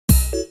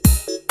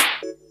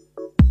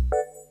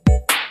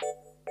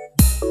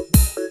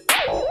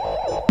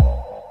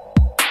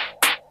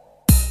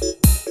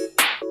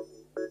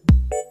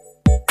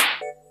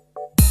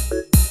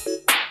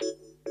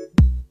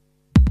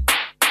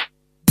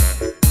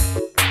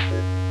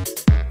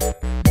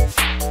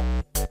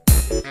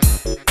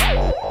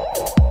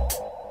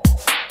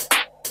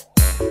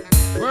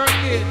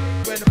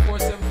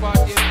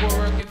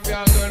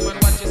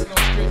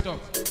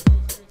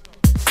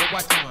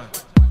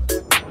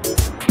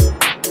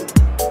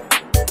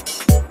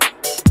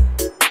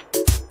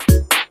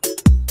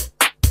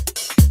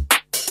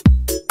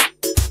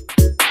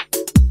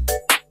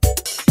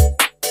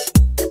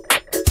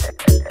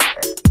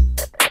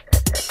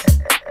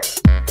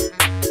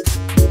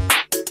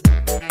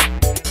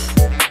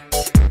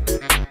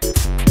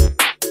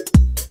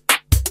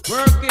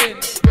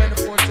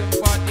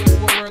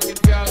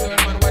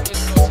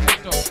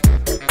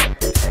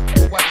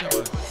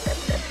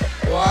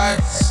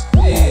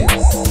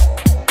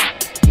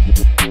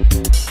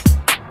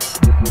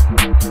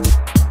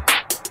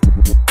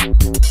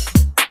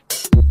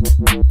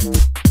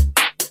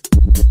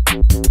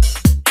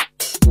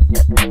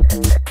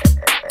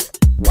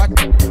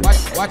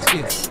Watch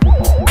this.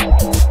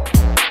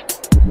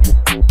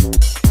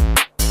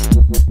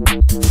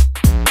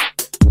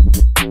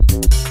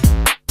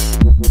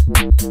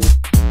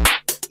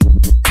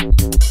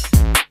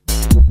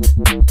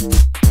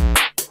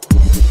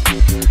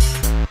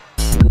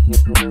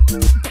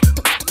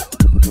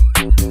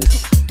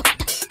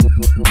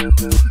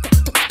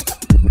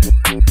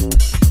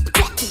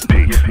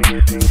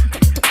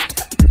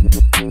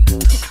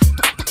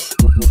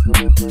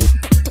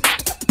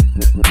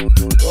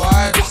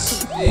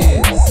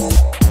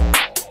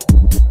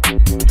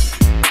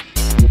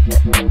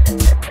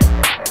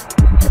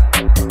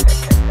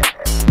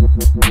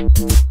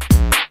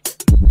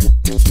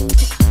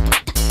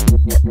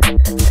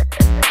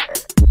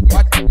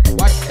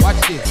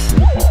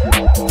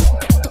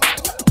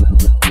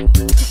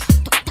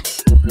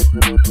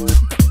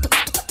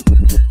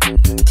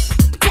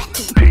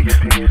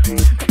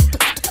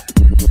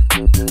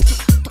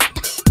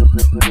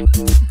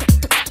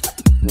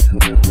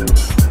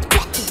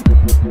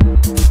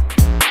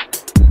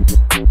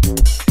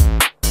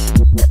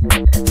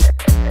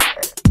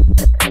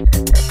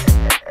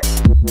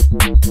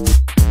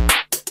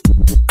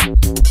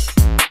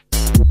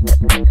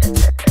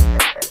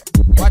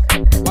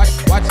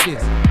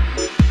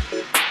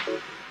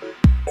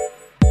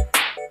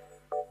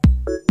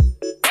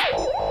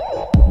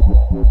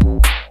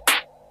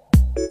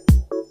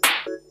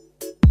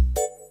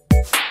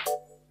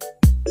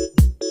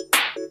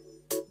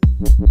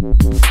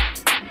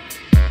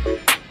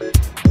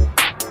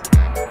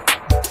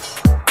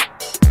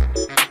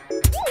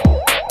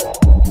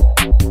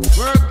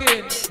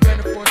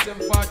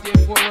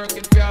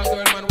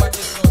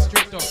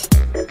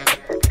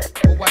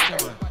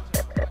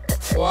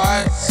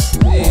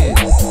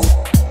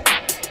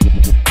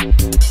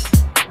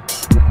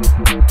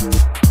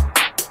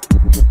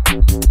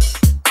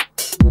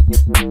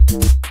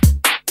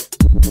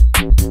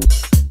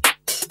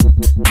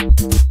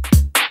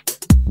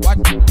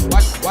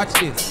 Watch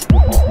this.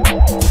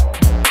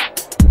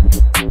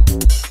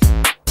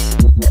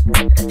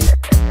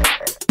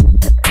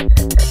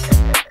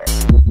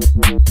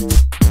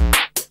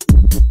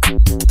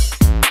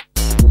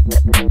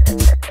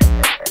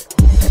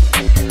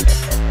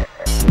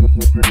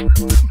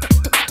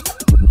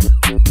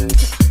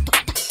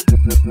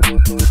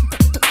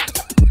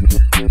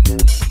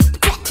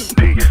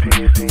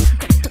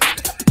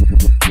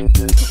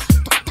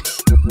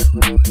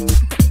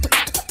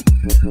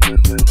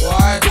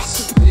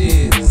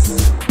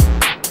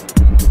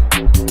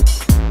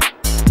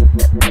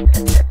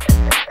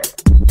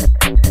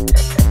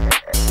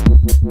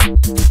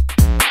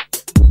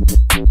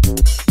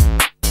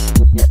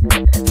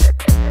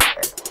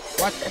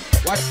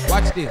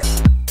 Watch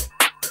this.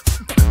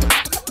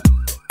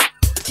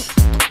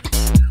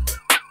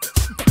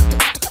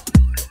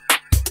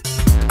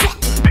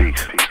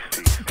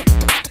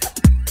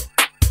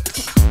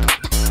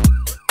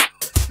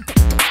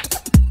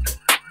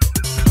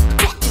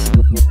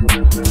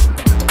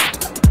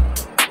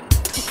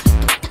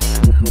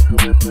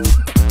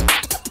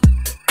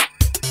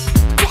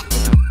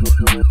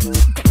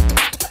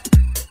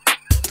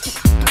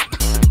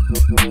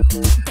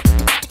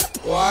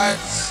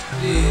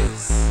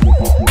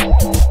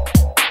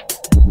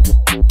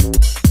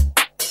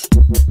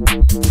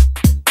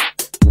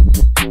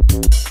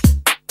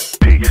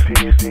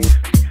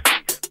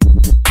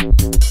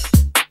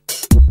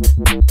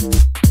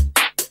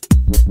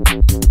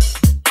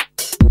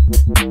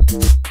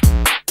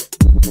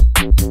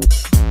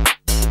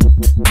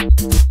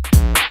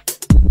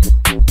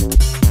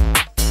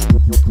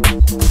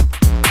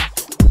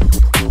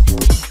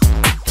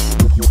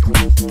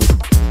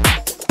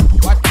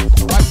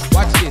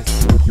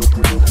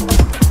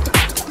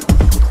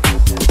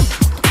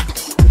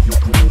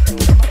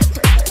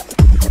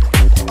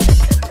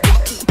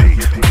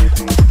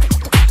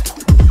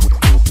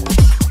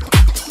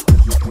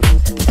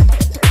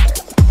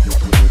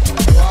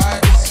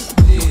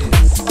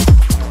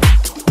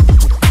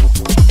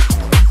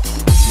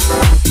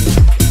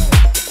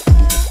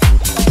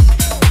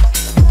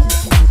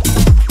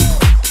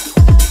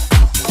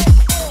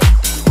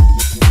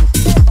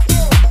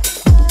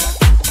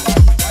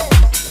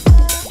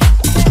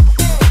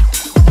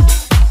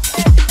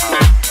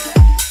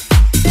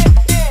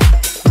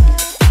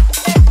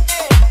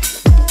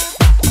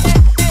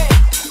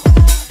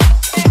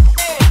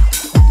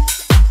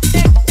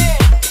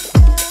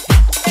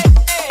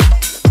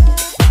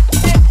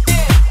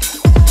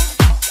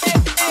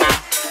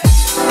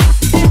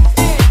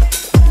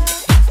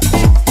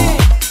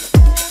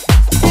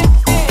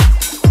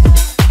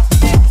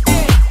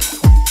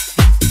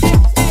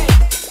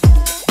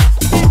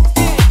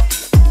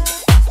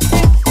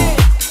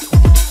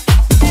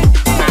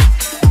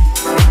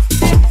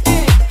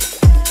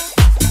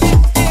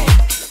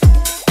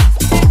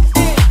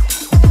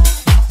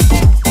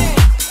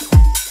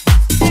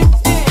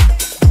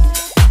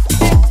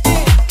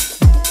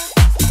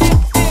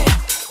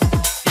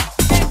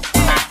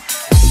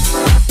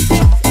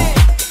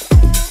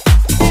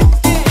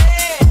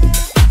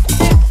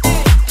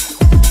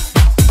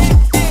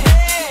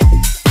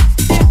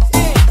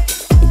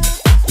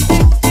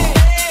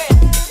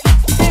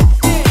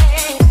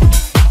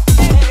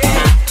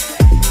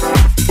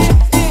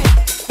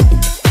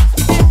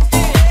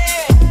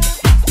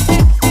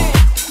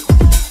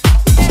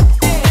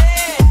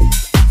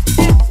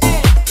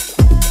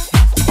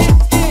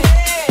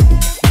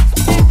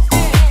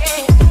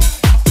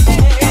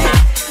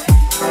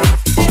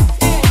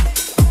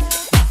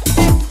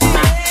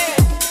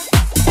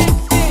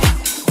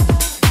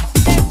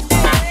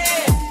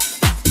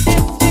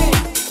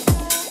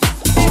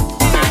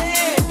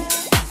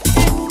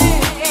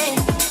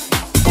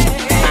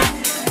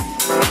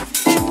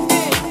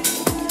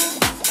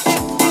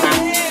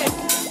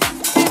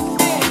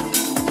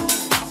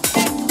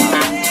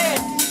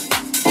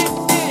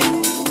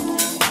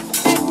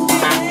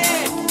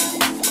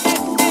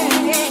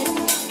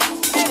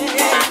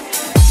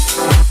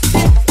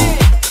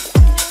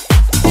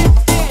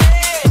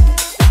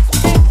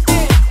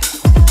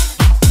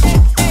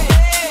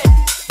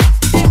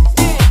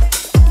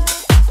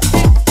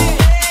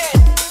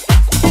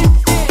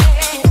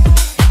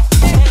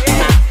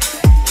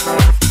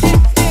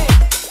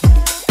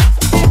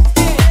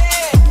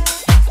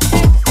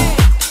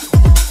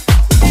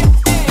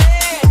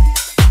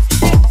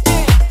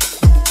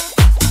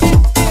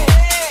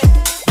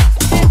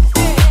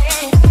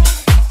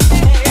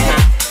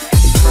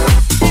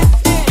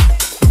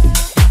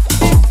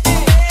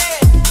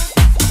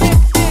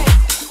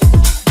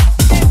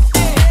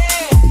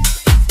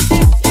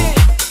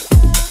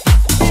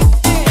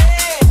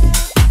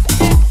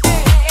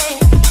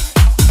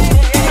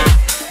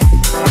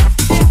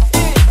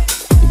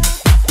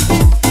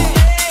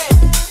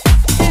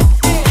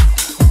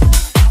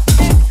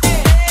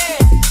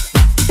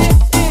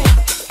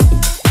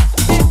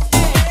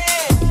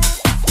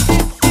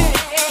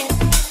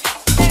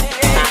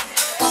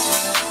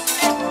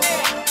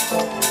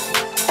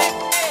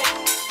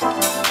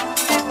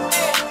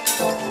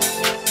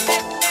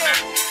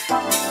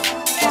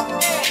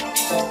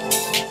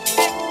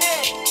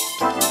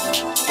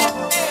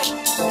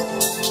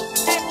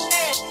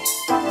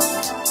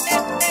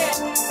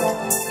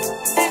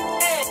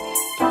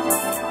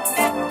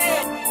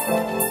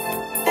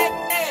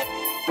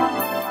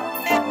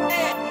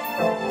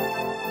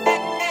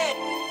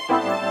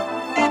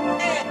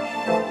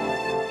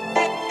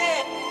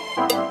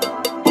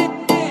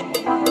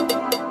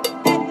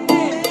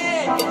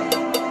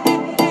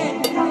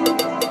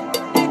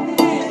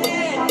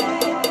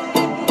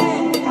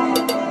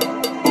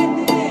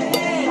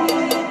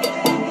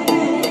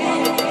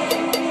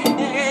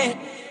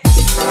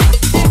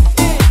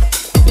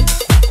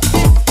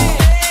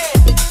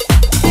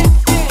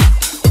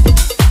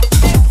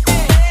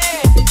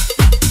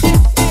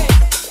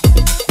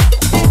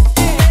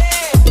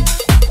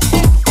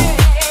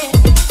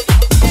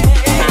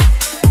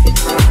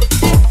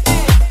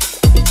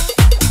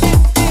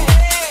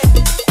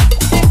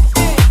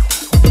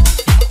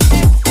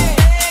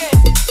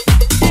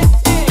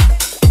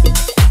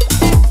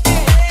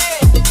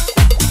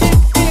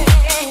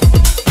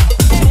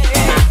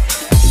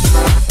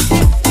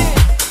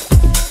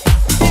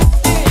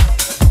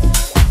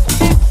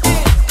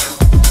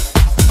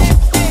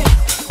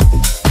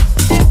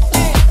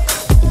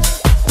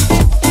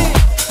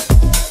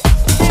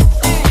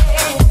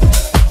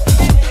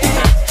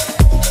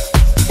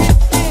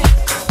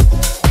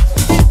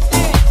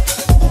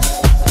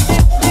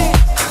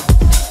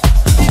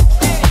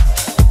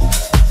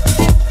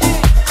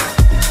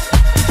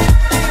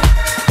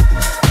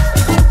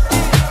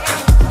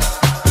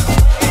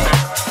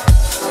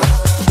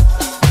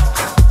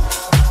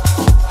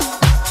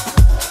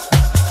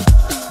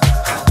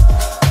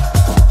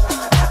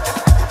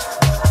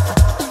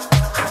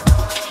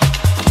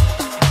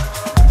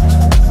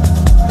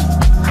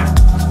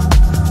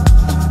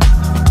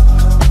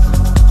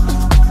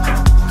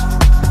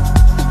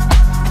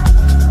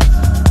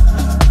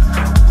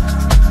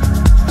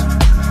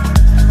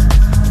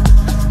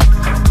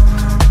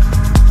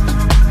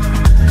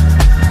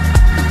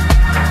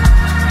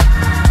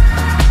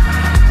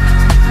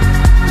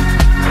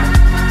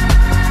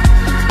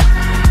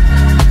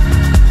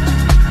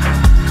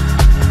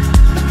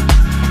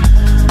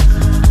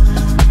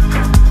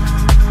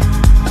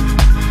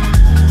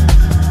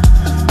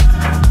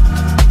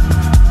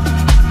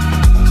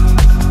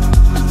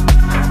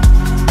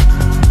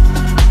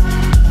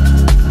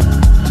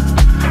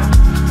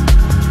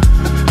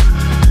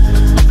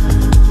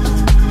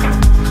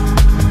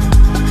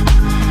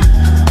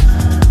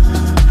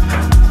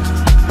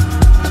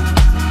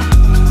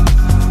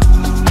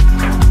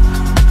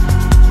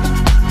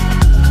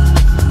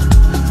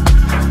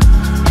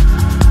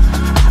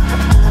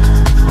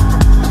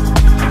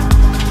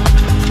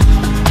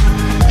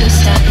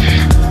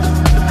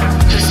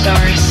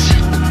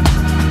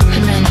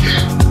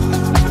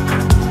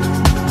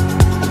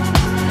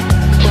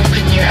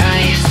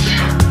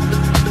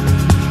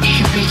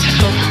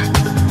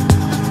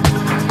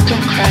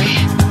 cry.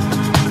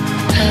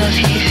 I love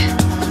you.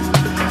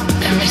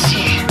 I miss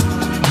you.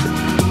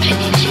 I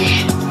need you.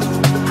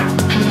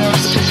 I'm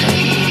lost without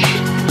you.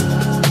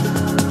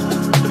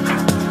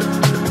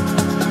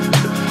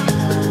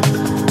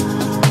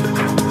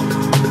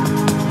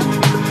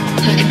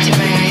 Look into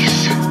my eyes.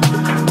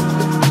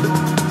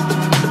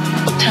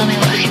 Tell me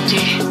what I can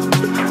do.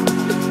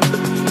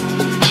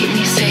 Keep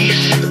me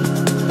safe.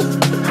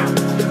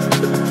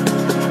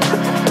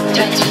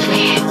 Dance with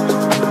me.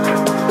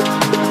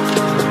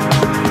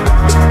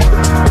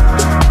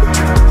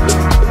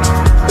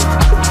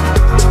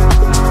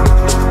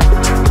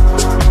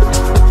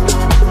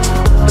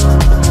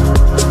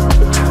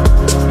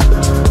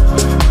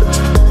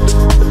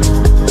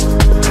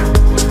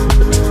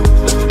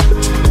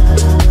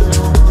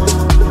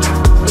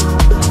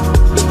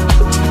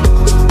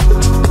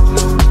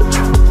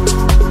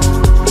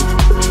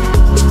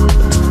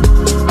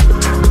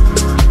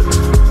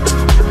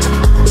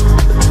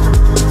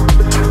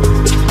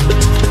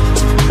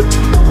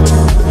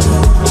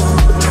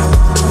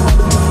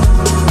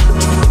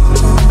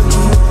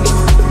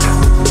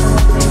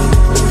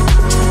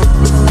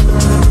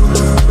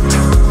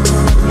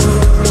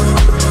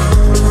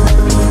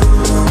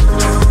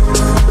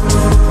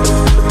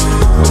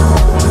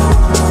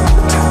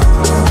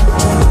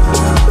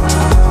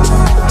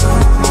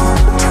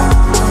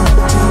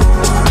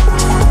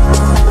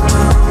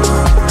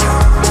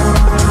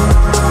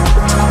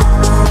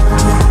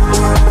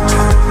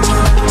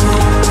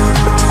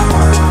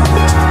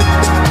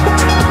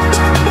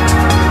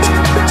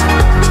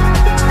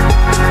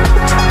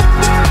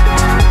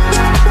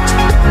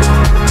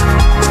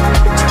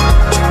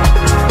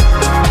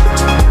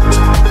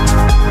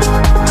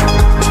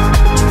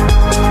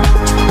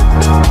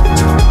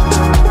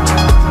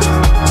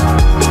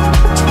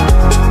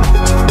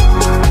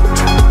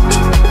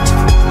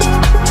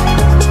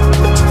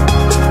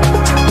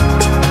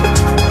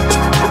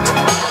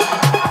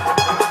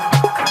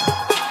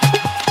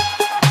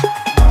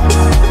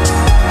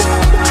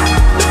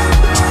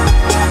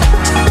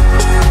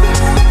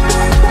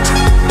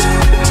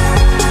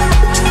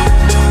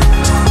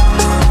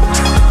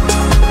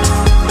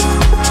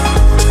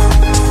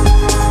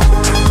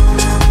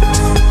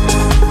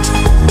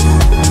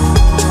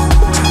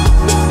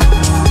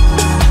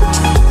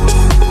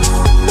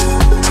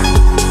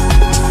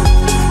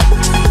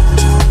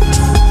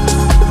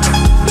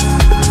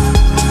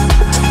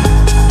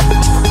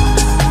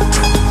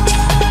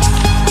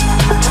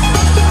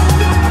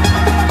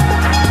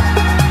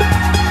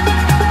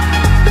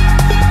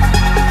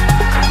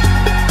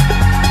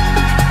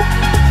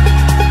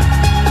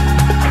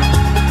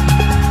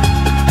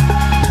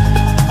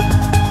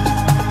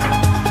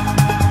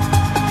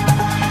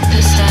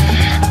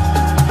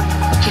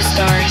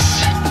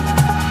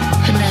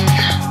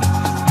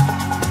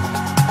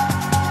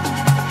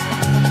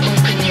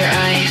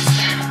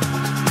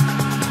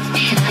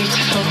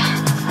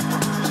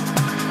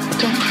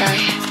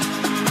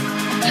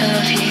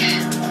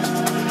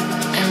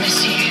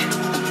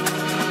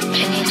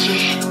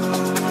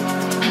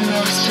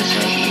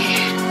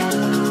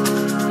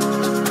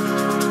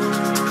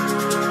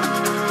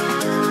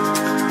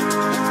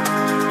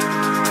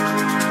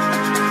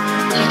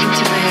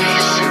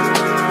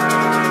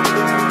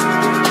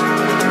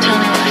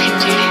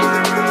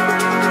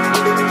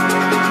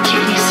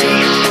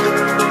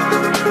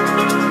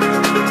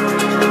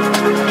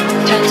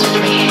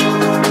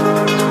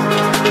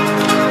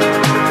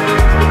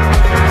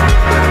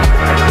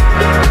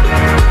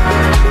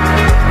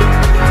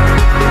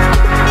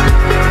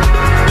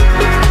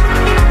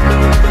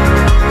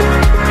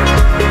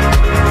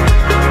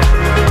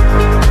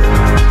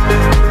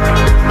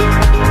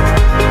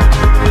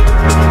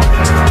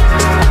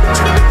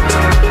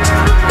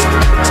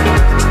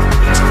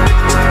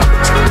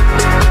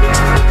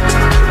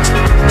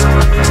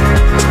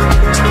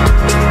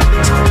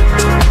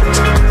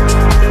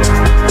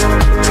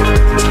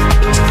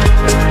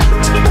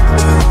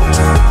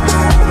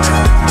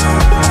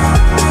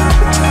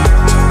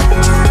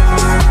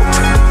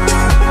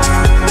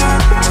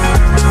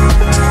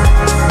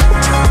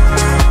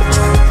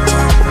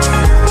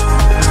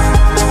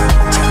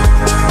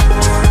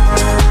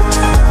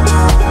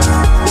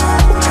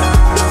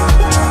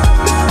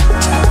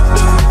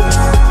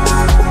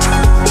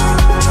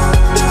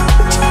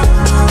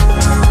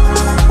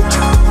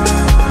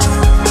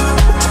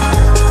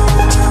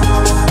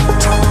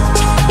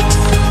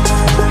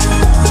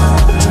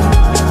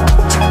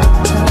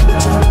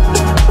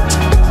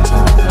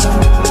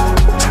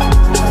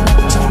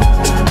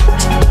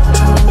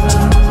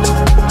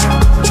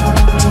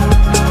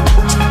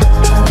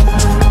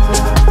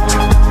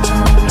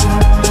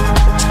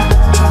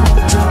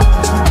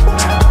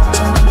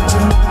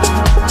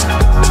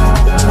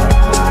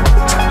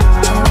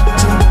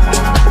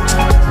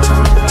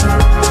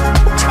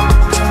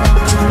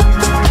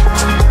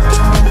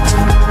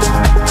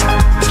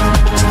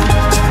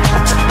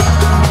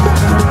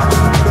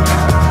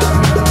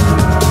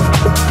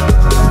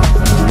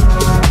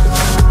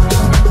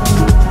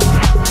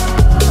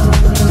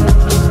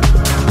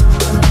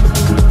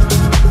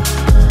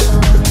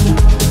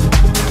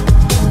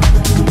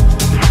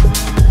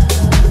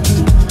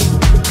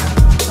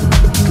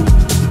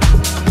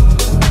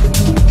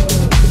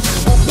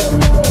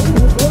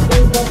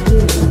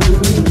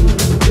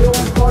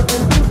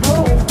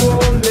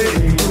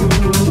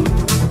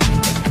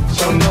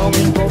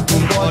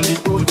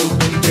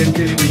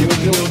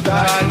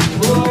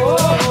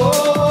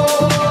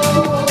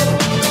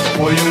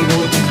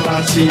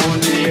 classe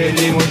onde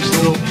ele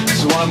mostrou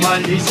sua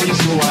malícia em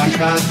sua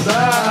casa.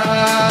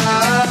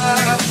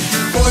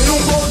 Foi um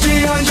voo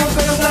de anjo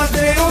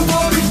verdadeiro, um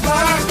voo de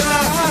faca,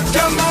 que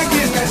a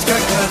magnética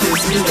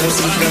agradecida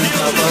se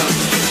cantava.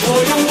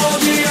 Foi um voo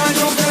de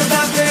anjo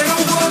verdadeiro,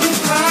 um voo de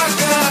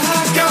faca,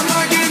 que a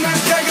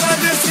magnética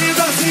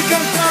agradecida se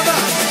cantava.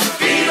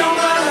 Filho,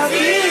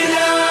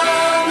 maravilha,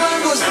 nós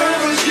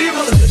gostamos de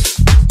você.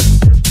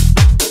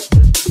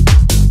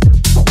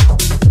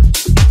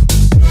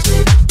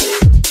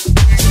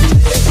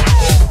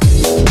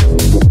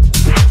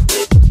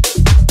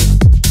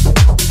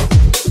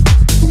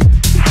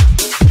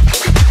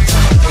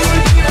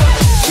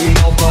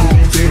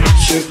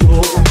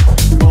 Chegou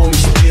com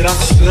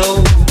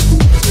inspiração,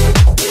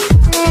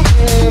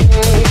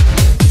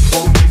 com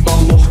muito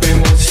amor, com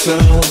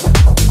emoção,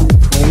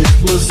 com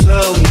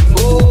explosão.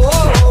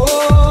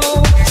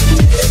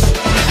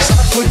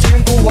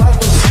 Sacudindo a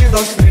torcida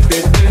aos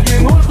 33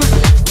 minutos,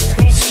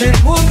 um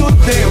segundo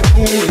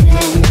tempo.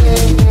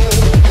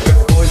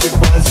 Depois de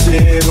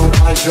fazer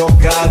uma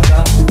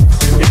jogada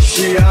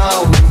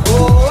celestial,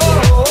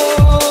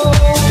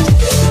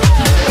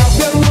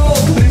 cabelou,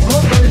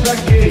 driblou dois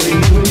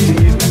zagueiros,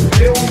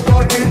 deu um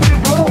toque,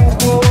 driblou o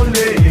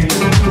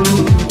goleiro.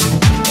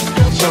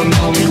 Só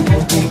não me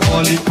pouco um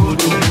gole,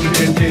 tudo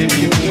porque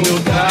teve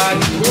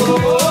humildade.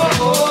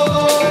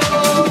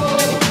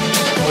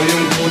 Foi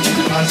um gol de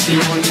classe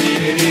onde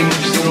ele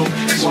mostrou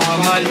sua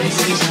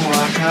malícia em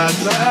sua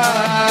casa.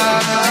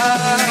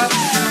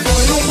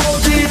 Foi um gol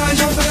de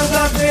anjo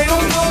verdadeiro, um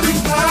gol de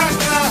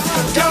faca,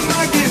 que a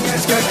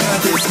magnética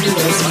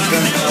agradecida se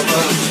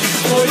cantava.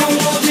 Foi um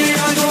gol de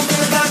anjo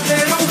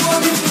verdadeiro, um gol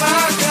de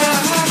faca,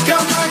 que a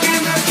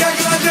magnética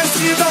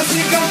agradecida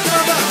se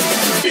cantava.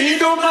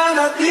 Filho,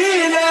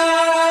 maravilha,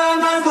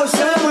 nós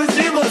gostamos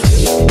de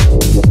você.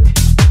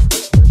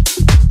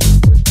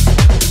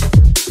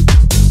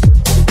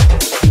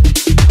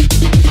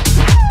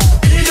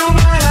 Filho,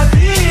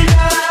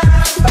 maravilha,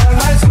 dá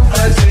mais um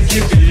prazer de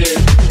ver.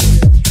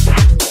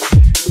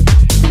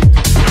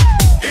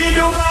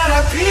 Filho,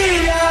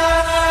 maravilha,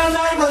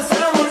 nós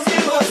gostamos de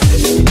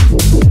você.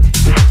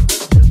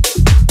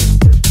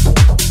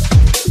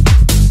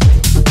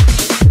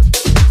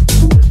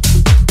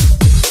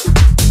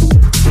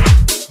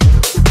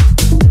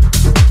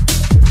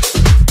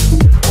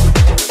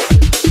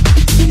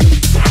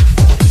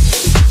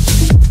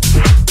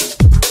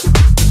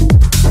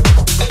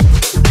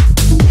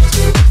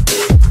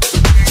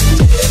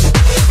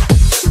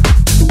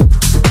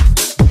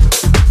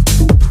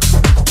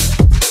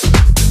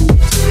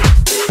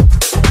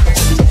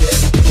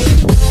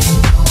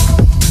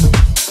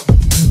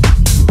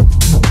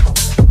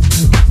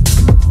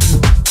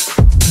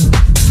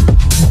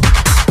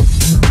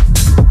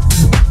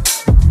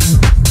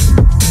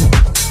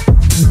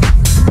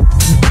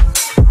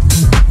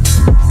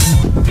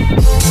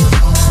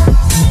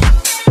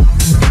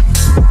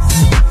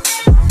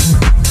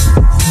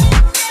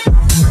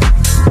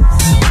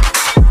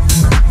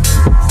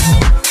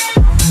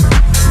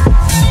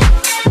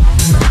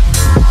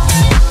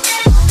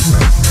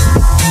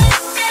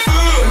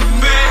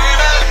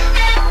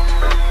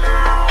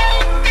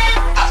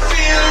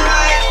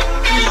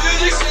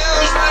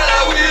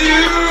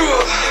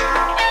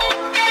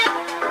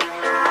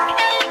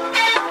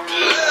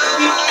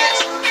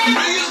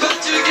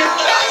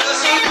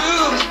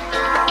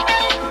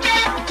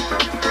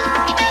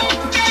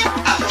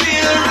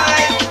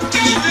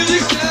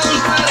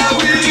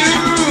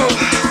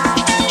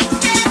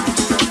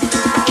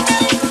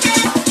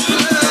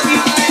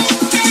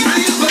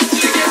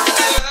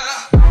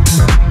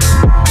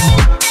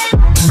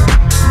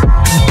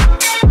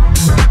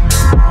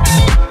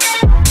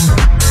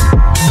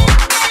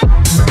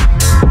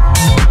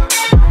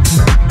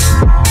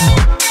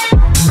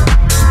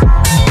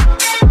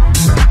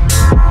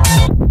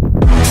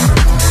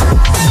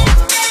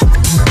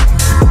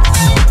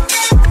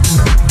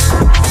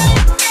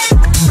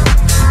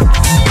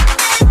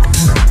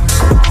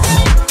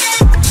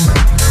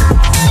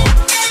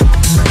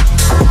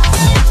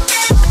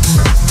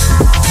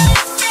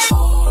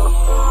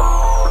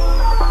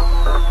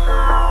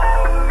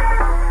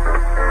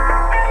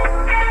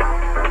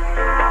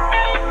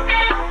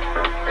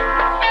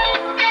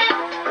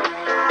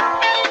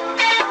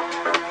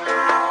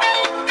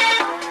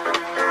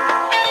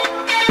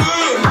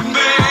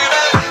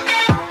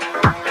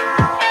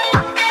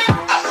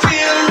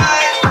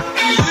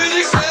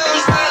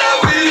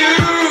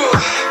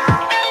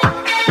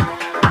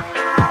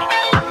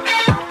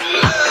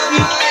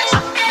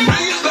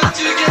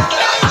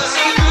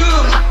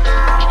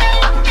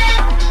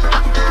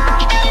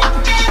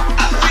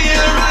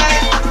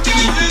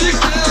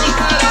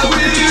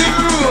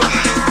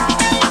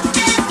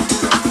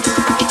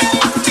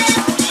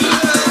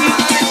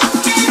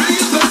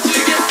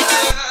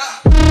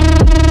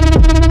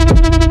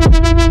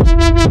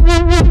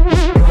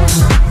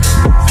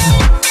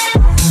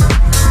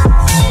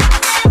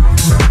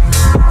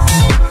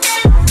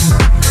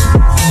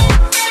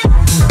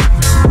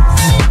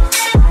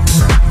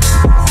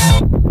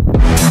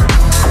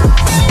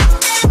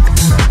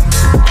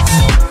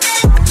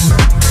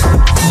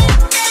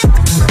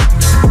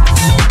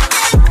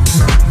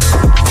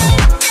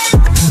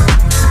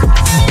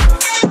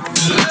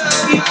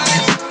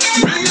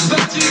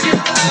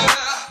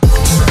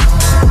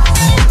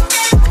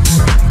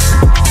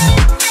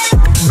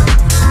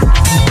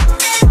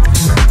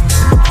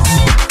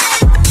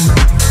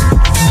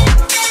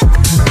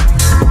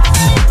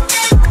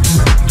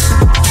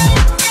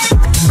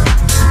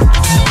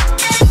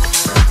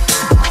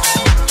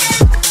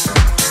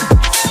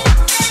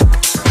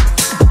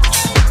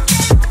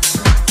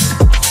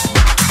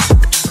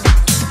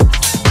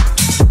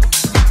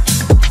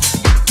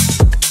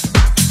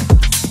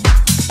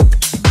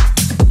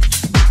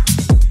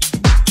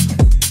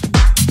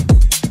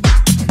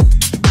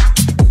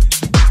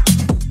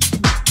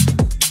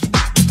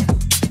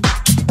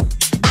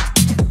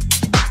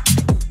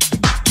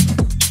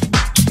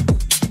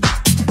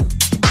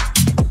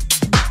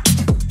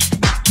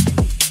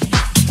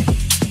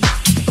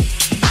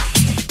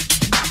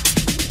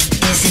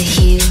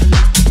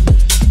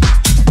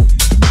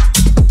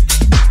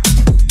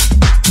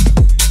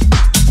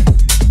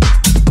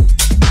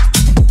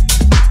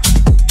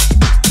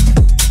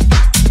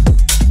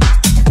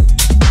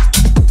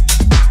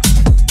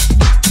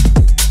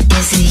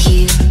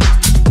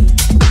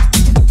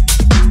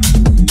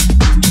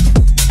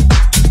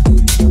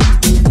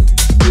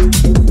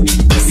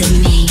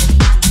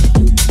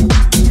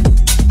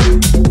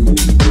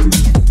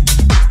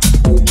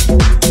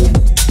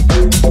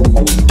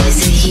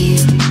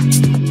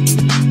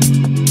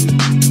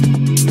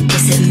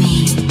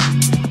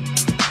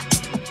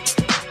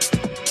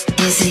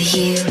 it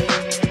you?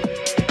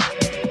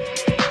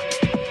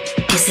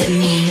 Is it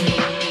me?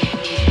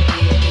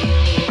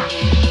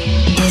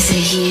 Is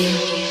it you?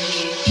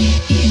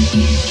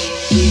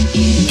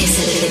 Is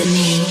it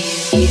me?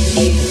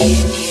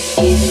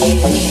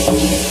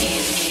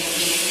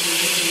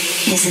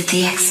 Is it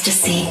the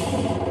ecstasy?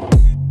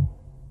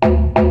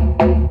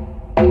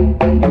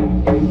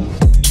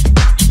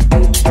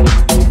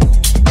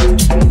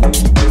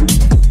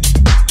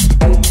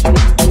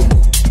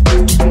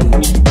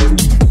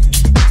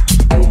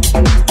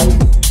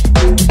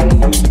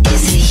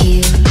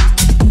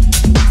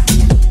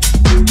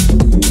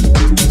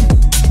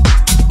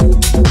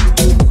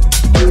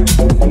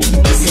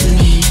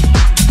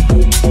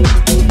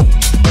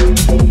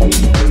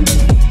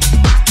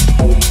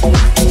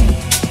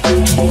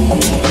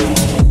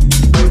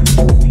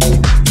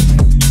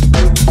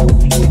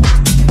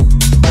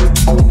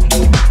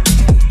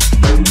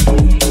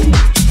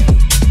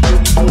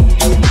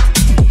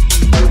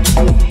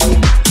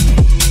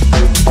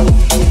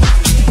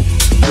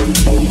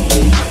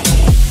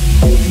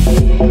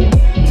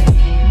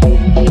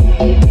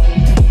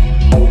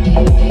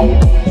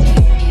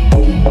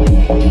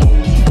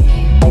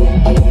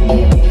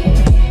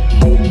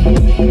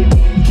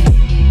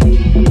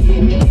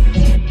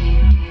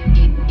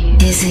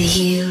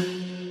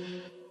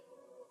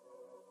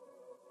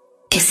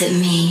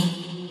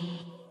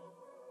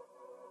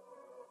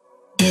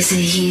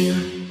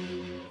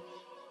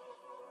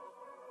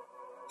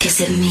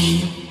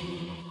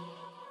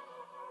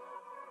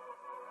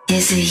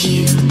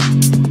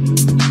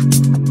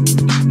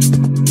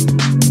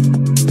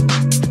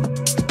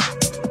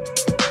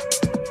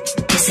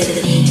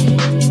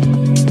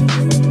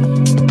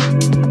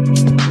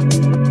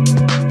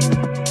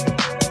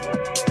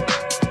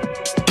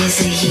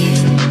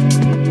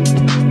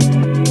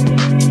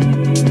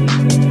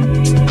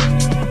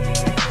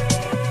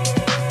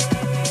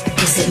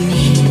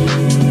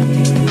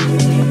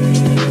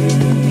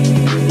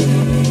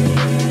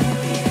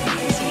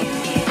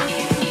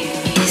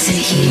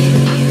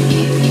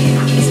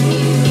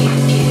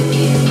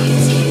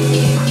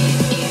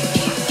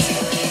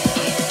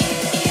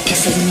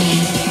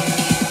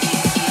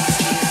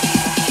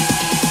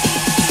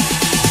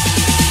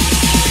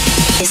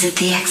 Is it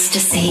the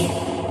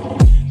ecstasy?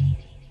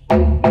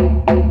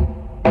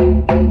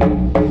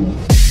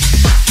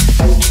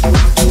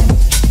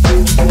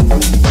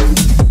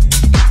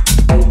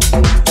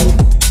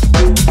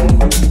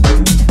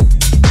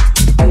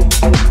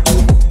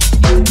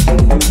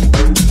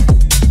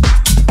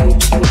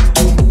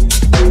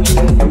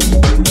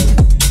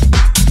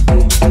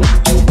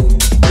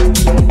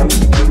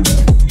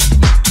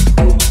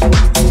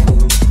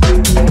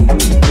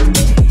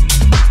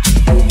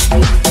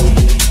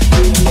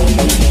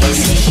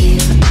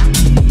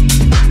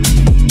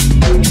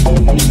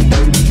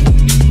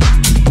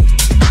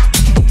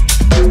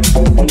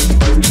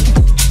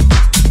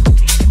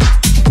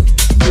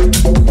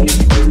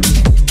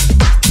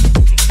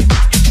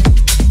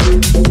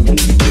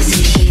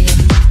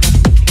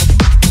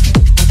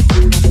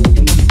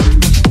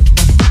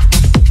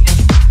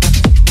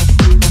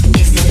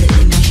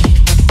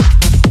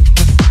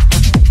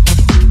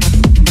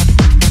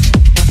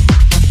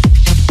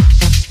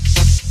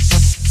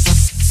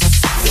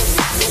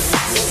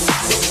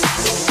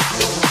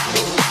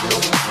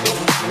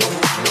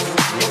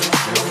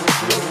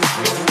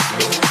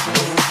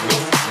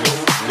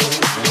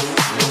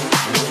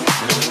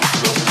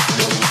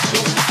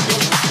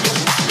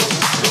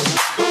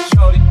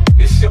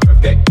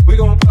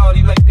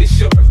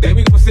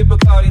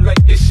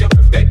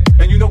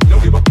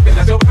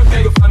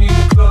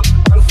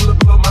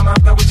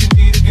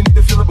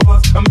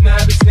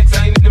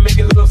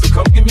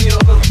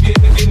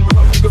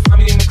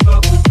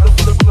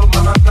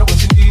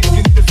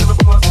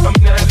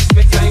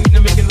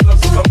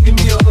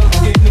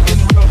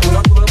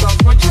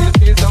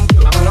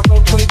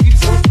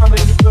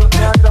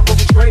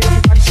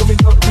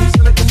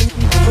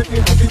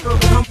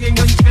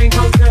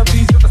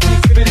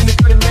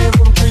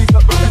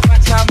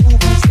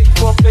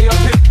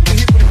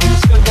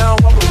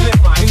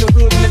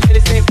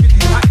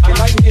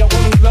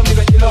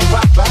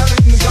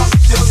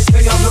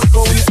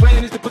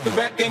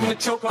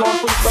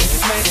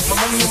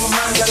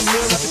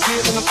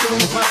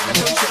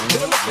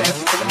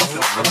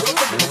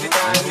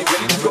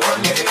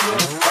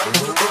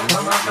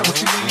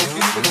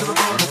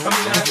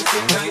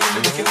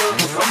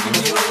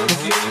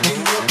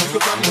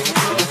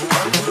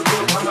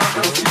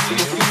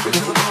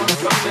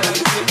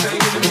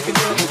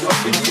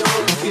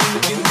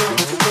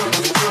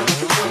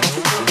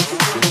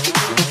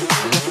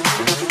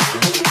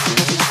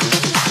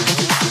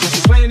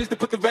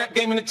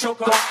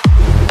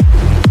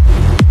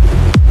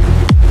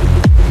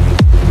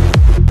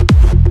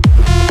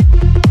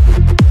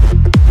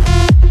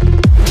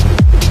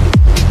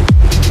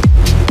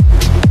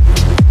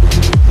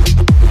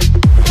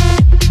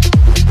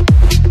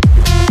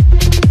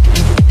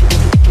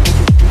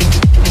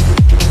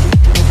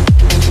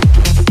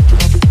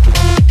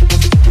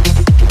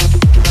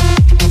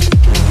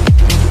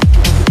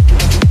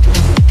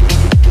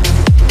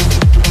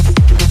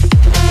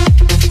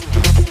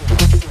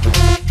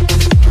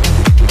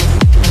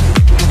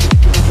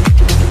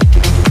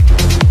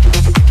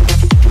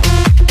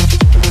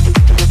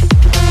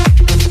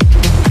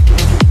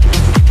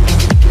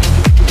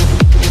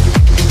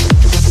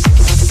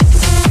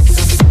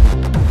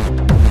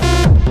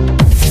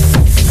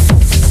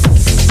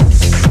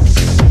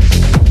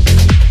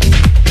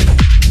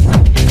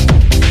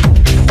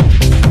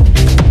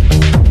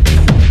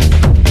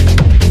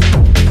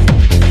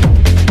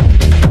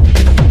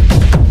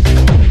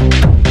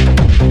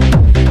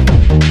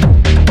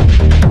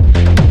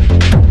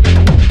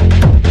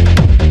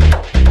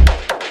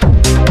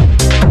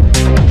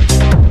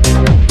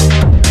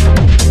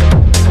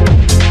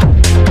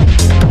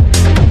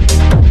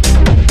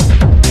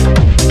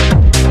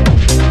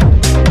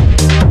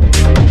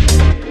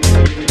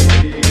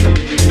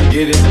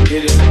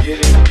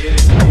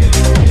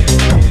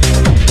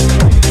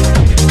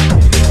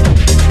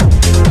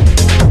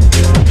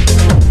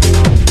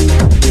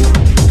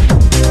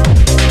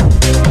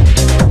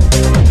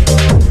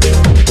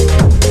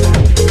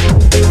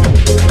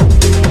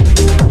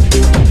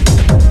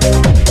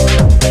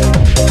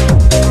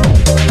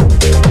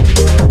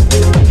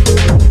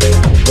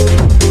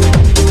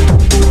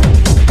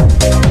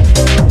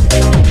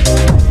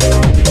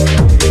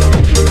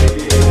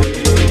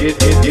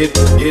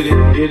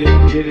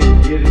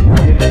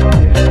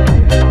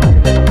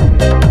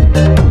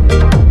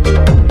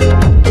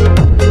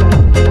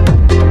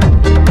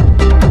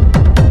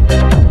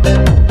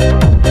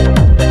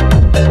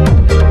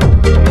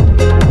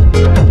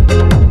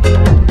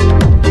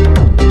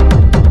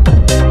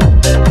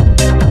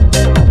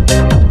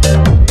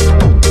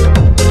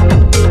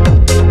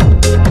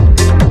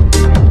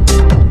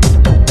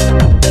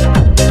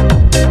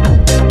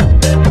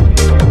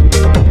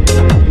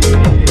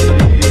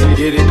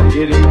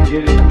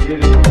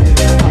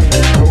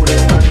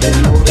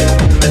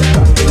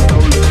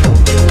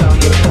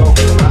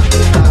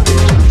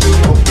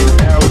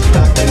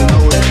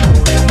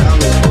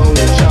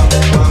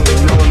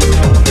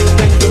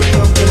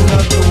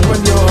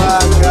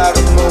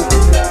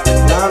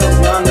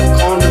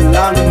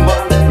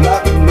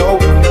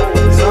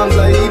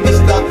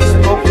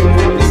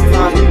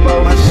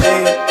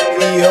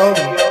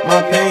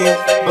 my pain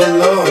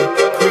below.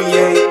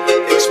 Create,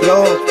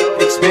 explode,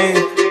 expand,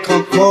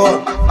 come pour.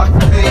 I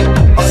paint,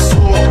 I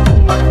soar,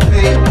 I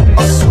paint,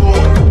 I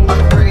soar. I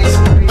praise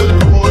the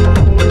Lord,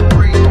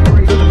 breathe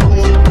the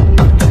Lord.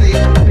 I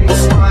take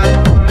what's mine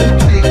and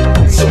take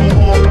some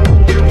more.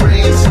 It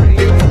rains,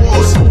 it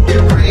pours,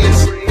 it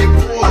rains, it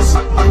pours.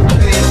 I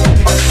paint,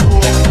 I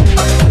soar,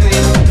 I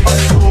paint, I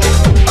soar.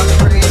 I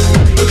praise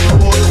the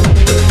Lord,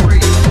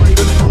 breathe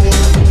the Lord.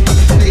 I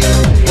take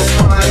what's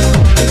mine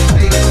and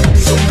take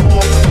some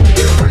more.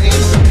 It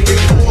rains,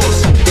 it pours,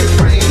 it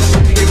rains,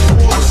 it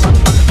pours. I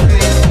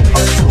paint,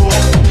 I soar,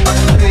 I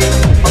paint,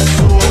 I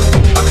soar.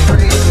 I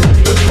praise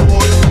the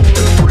Lord,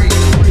 breathe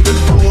the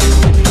Lord.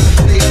 I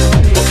take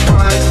what's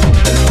mine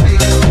and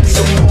take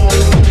some more.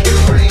 It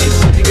rains,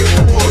 it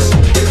pours,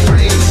 it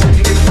rains,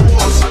 it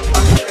pours.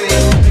 I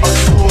paint, I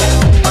soar,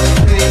 I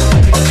paint,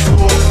 I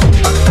soar.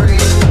 I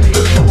praise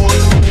the Lord,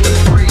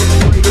 breathe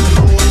the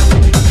Lord.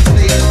 I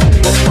take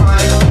what's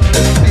mine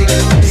and take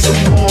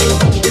some more.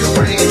 It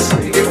rains,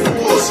 it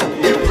pours,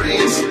 it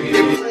rains,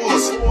 it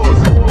pours.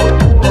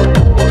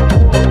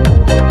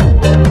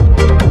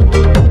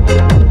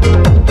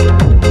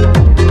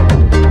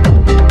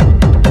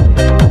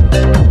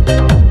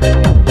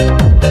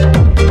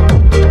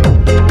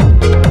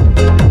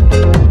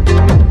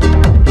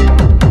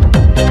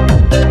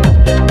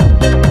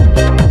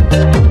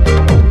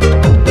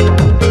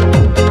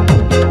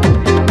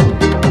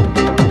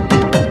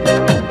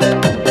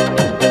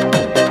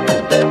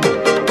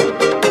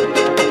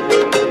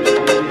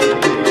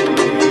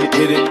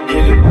 Get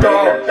it,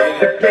 dog,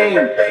 the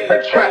game, the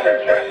trap,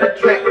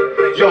 protect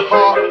your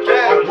heart.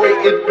 I'm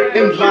waiting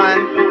in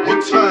line,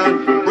 return,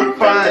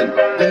 refine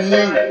the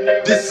new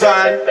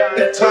design.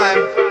 It's time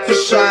to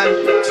shine,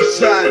 to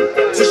shine,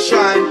 to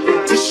shine,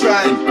 to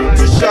shine,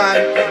 to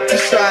shine, to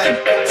shine,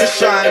 to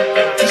shine,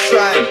 to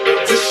shine,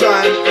 to shine,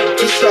 to shine,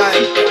 to shine,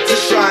 to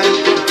shine,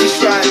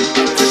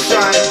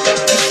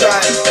 to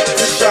shine,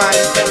 to shine,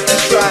 to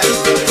shine,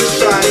 to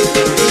shine,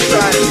 to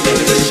shine,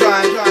 to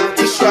shine, to shine,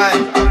 to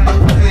shine.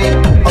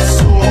 I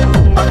soar,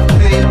 I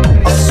paint,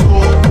 I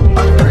soar.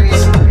 I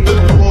praise the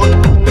Lord,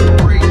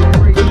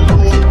 breathe the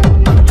Lord.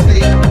 I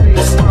take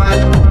what's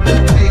mine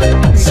and take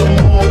some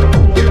more.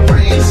 It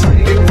rains,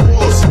 it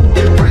pours,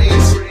 it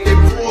rains, it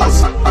pours.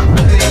 I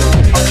paint,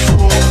 I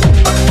soar,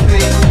 I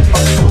paint, I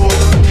soar.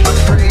 I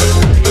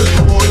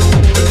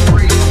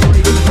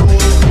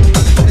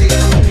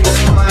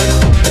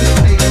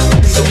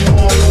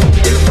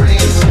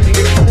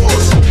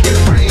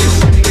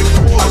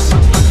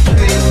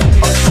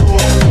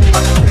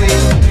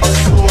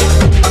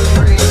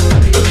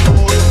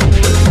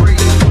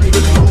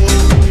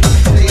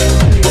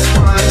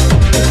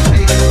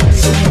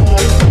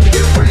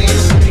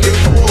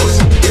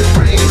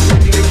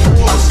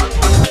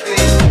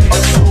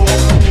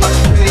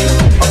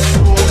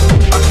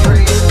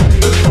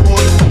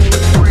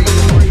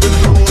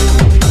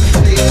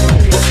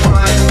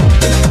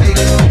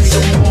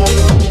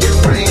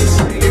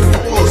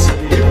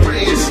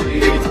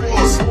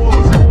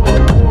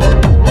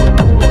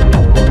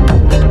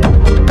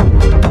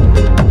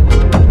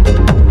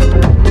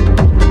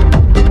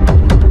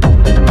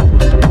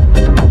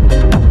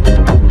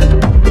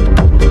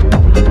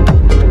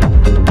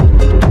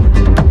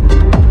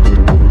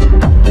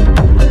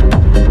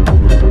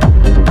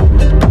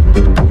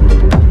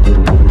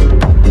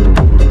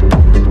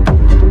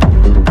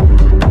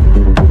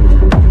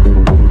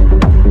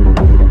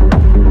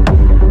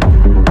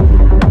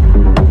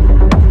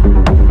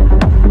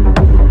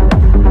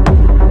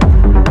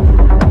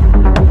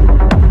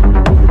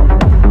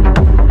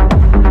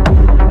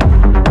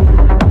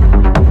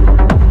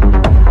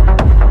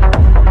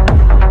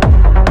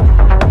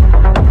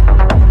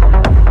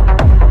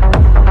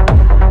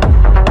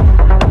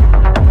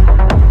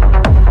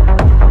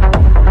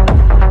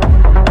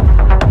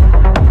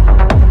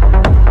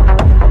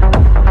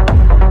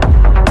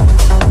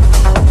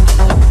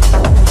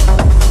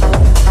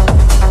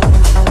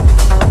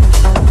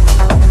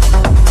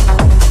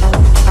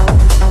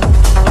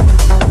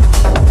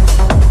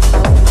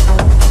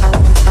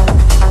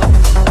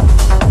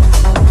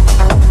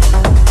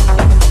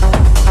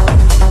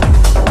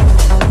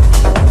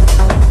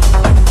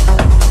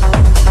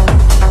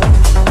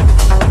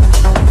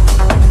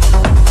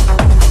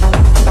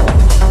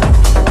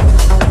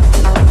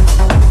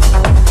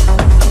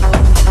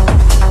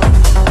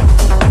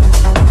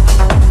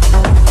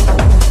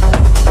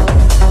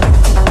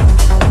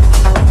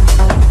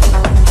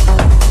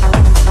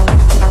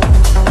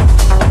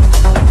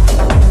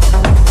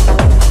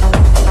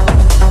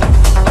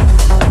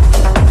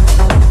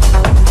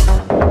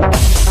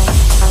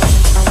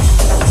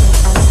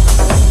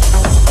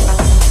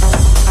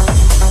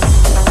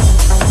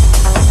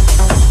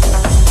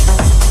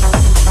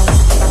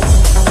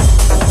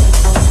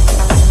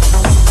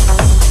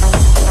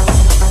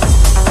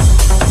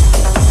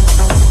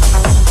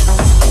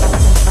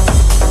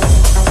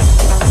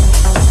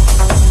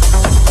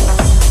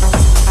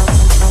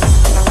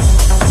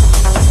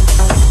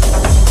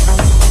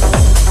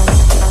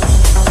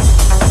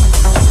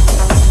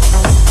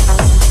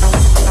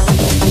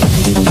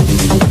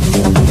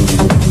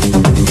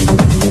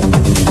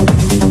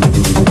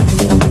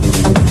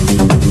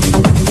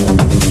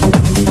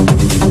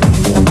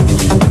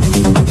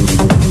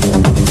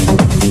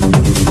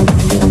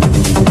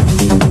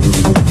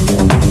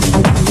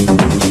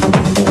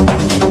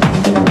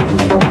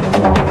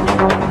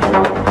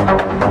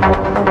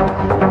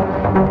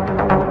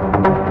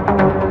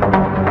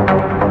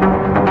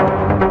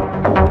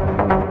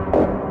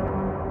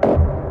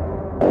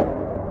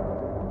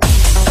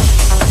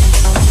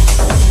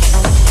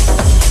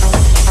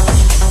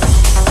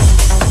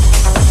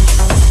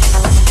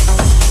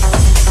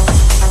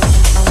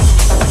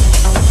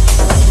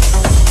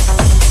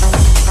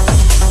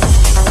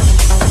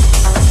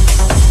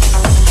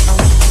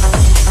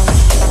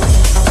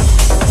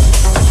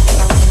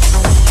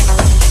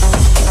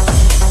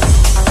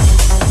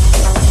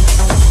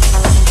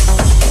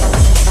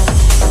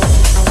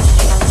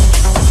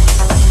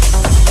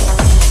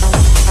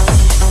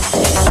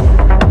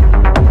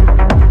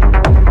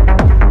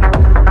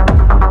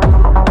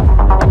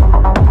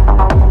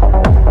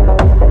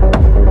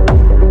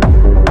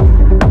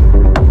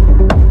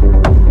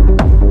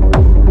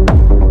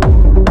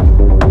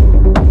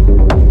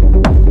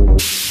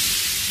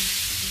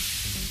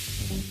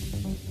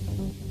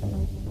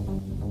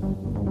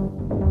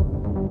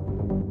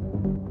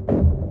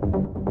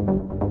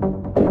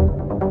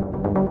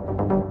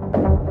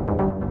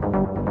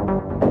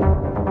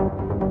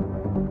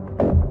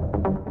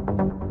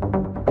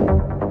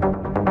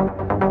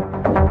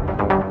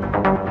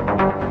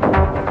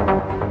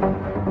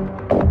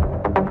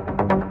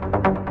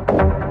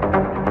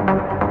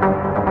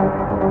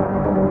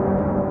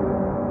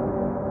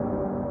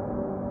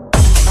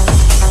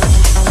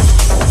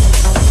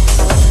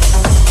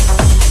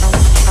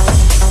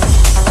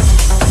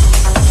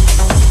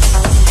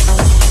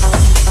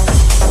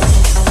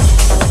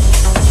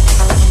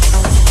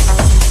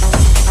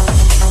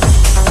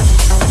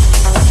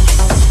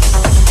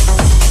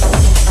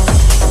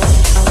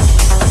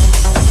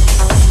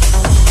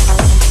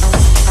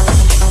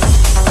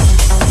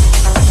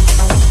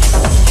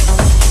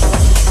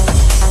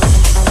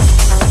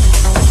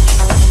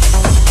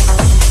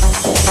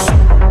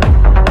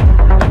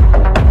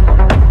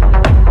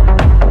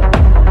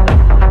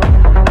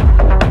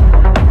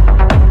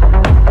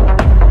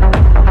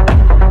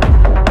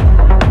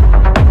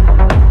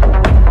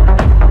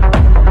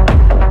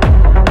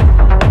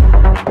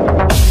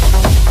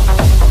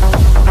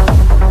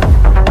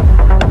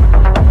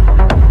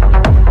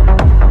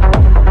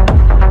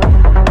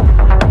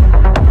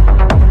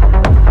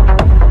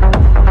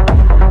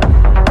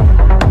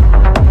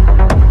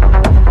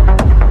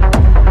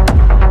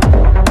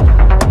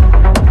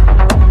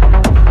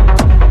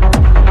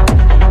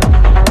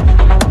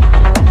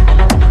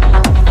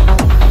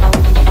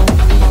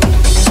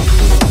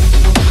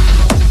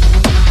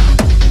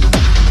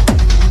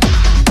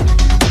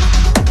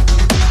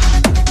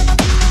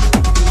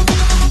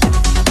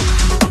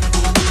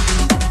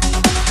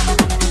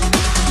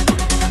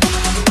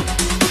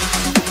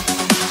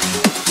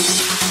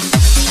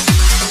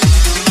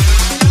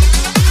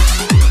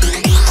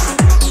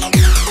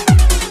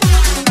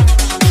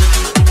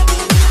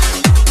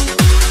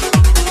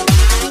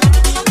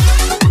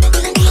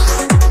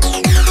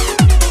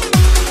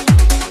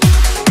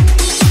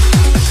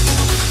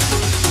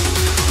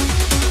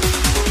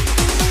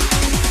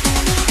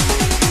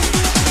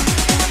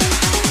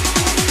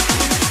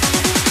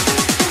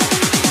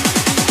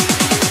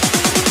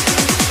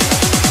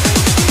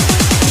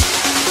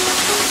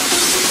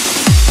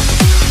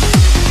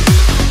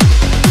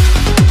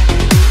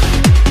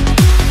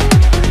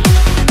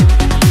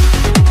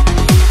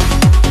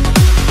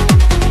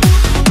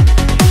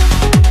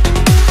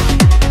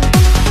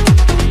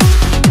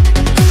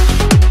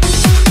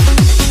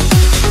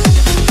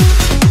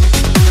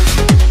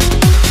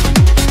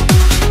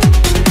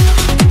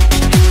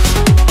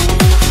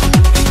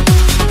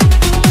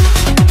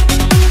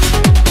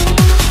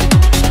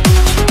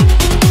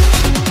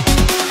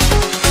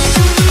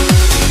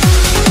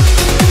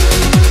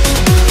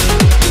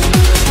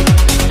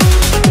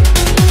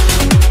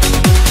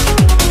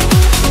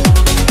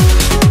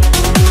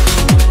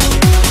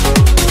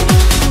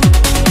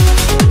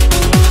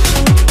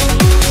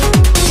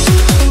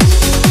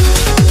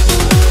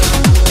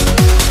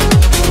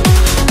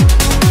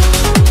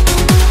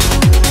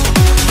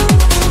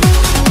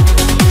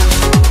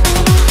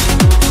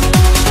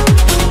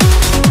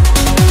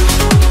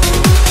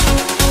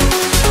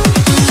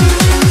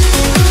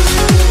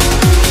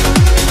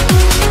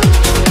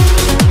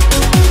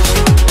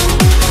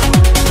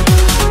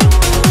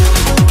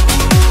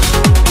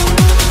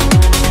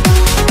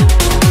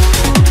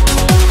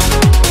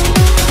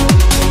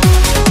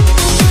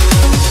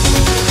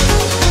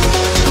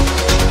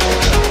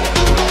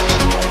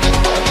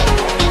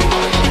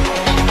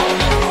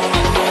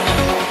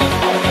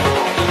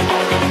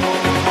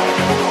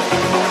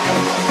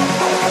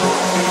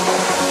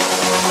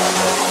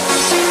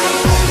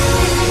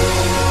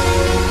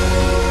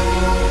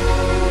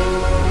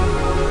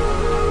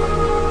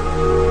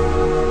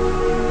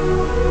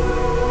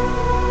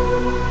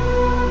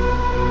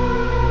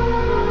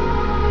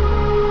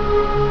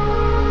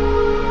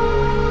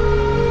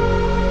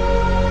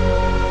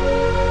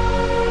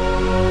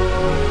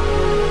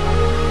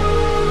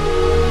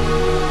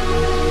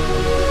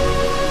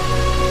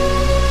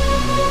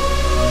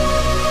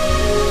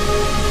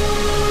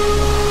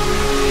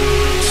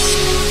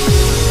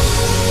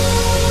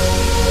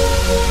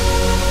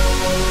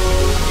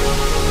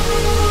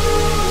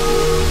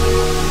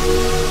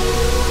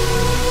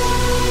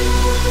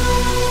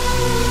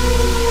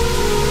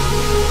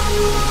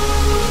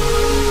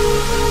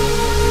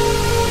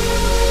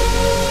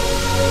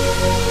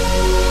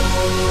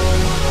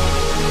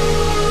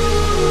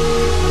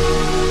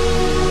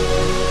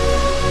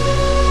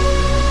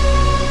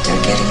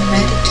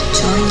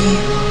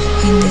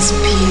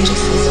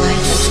just as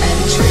light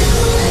and true.